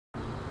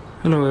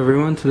Hello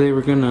everyone, today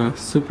we're gonna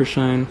super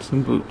shine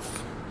some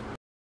boots.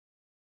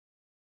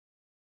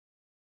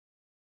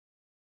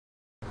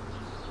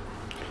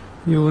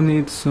 You will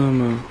need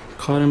some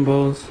cotton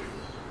balls,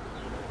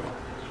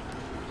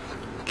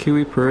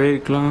 kiwi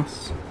parade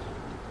gloss,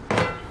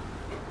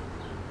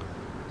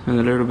 and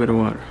a little bit of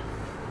water.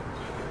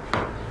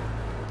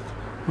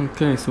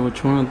 Okay, so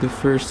what you want to do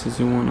first is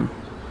you want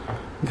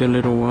to get a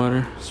little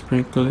water,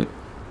 sprinkle it,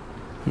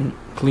 and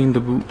clean the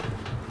boot.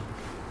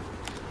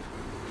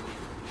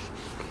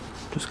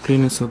 Just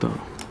clean it so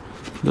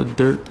the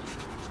dirt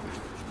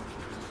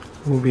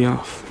will be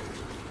off.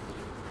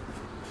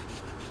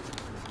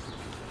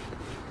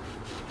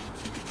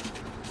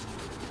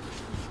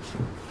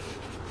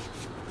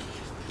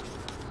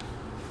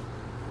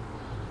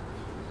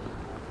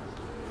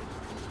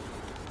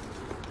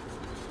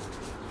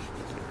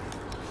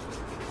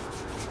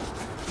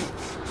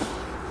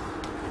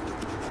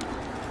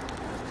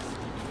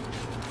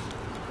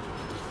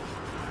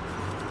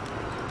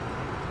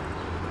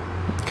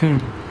 Okay.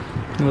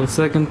 Now the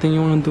second thing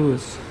you want to do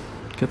is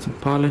get some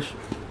polish.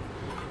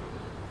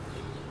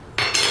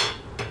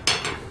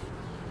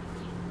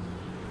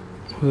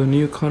 With a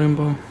new cotton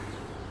ball.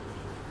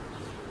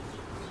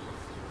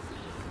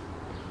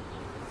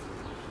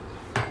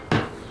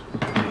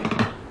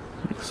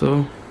 Like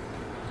so.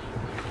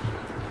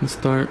 And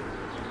start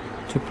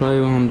to apply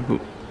it on the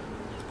boot.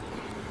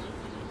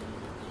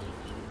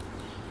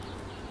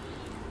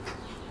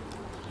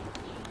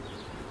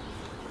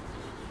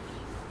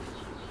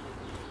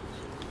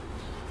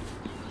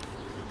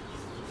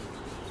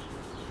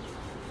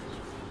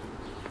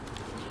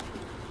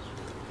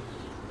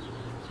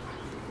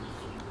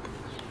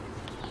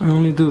 I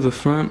only do the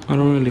front, I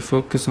don't really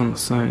focus on the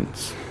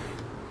sides.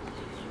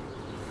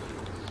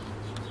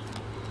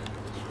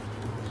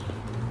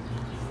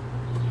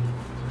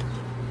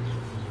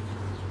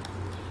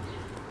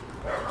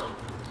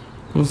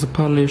 Once the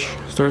polish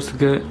starts to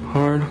get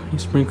hard, you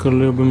sprinkle a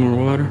little bit more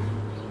water.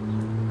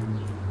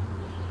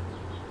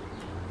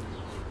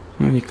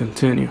 And you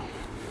continue.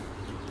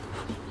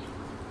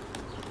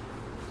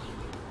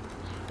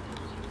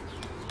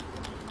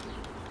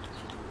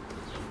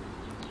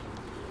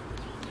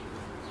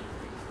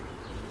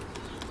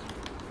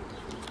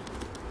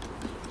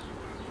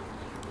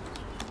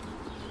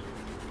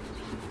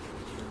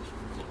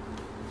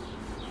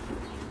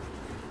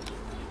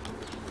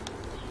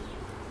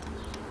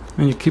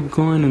 And you keep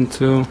going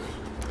until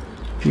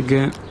you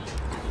get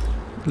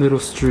little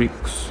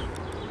streaks.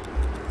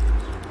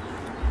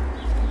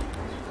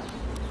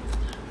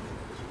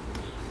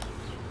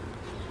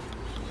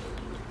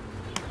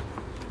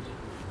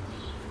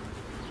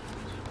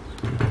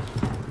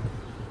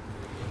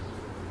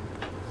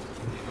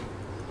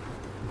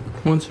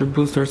 Once your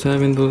boot starts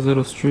having those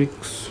little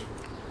streaks,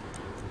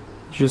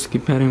 just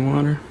keep adding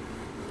water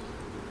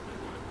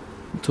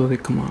until they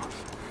come off.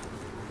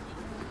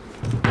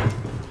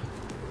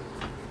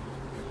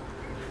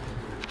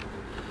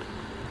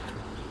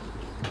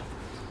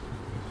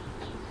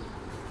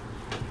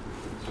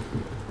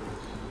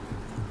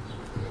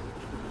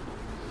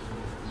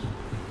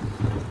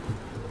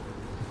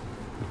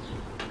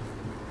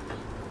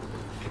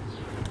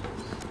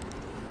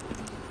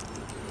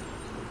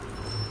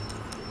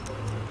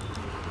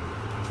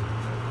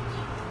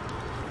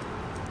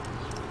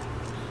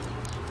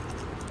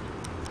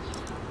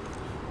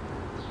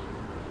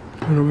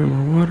 A little bit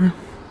more water.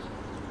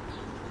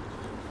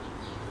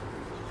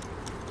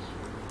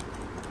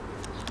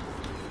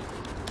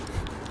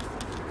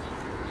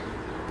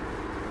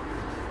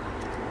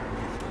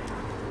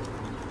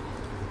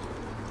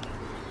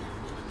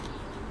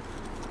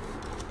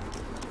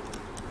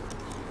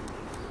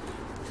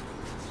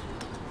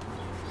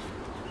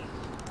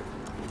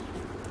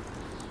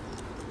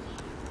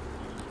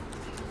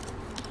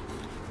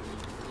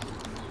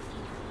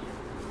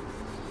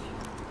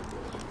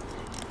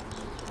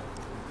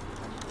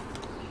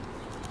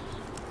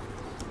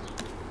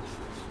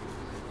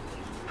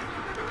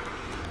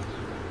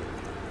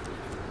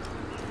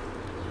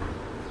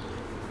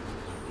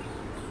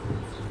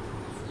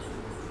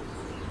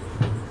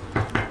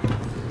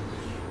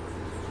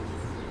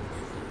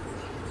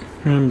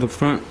 And the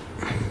front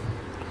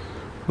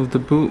of the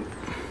boot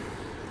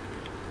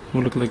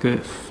will look like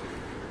this.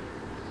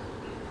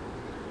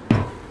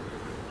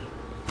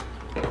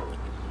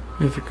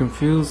 If you're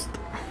confused,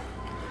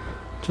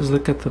 just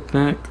look at the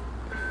back,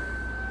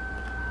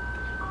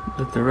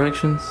 the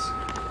directions.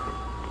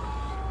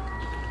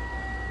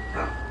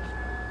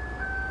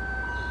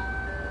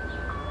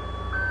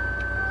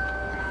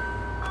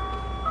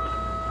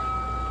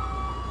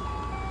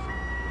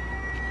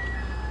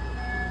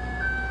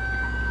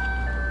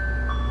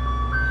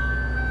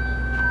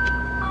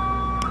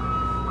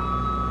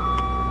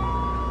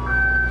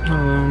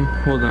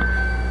 Hold on.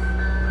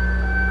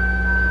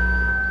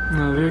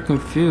 Now if you're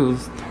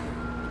confused,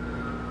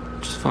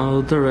 just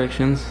follow the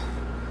directions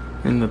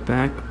in the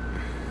back,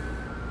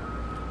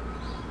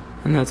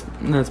 and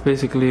that's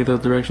basically the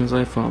directions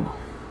I follow.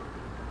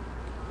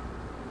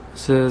 It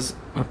says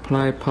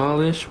apply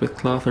polish with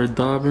cloth or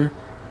dauber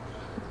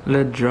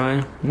let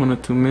dry 1 or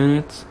 2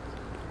 minutes,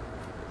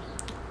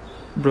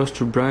 brush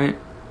to bright,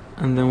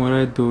 and then what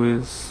I do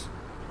is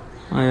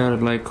I add a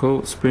light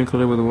coat,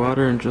 sprinkle it with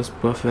water, and just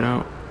buff it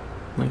out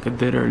like I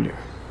did earlier.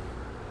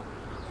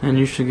 And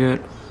you should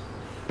get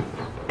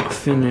a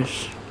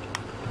finish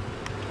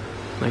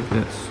like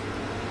this.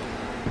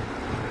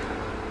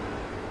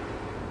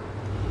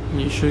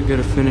 You should get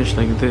a finish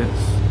like this.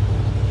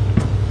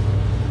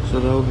 So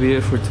that will be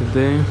it for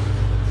today.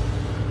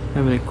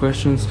 Have any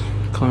questions,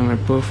 comment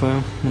my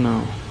profile, and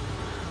I'll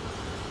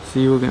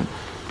see you again.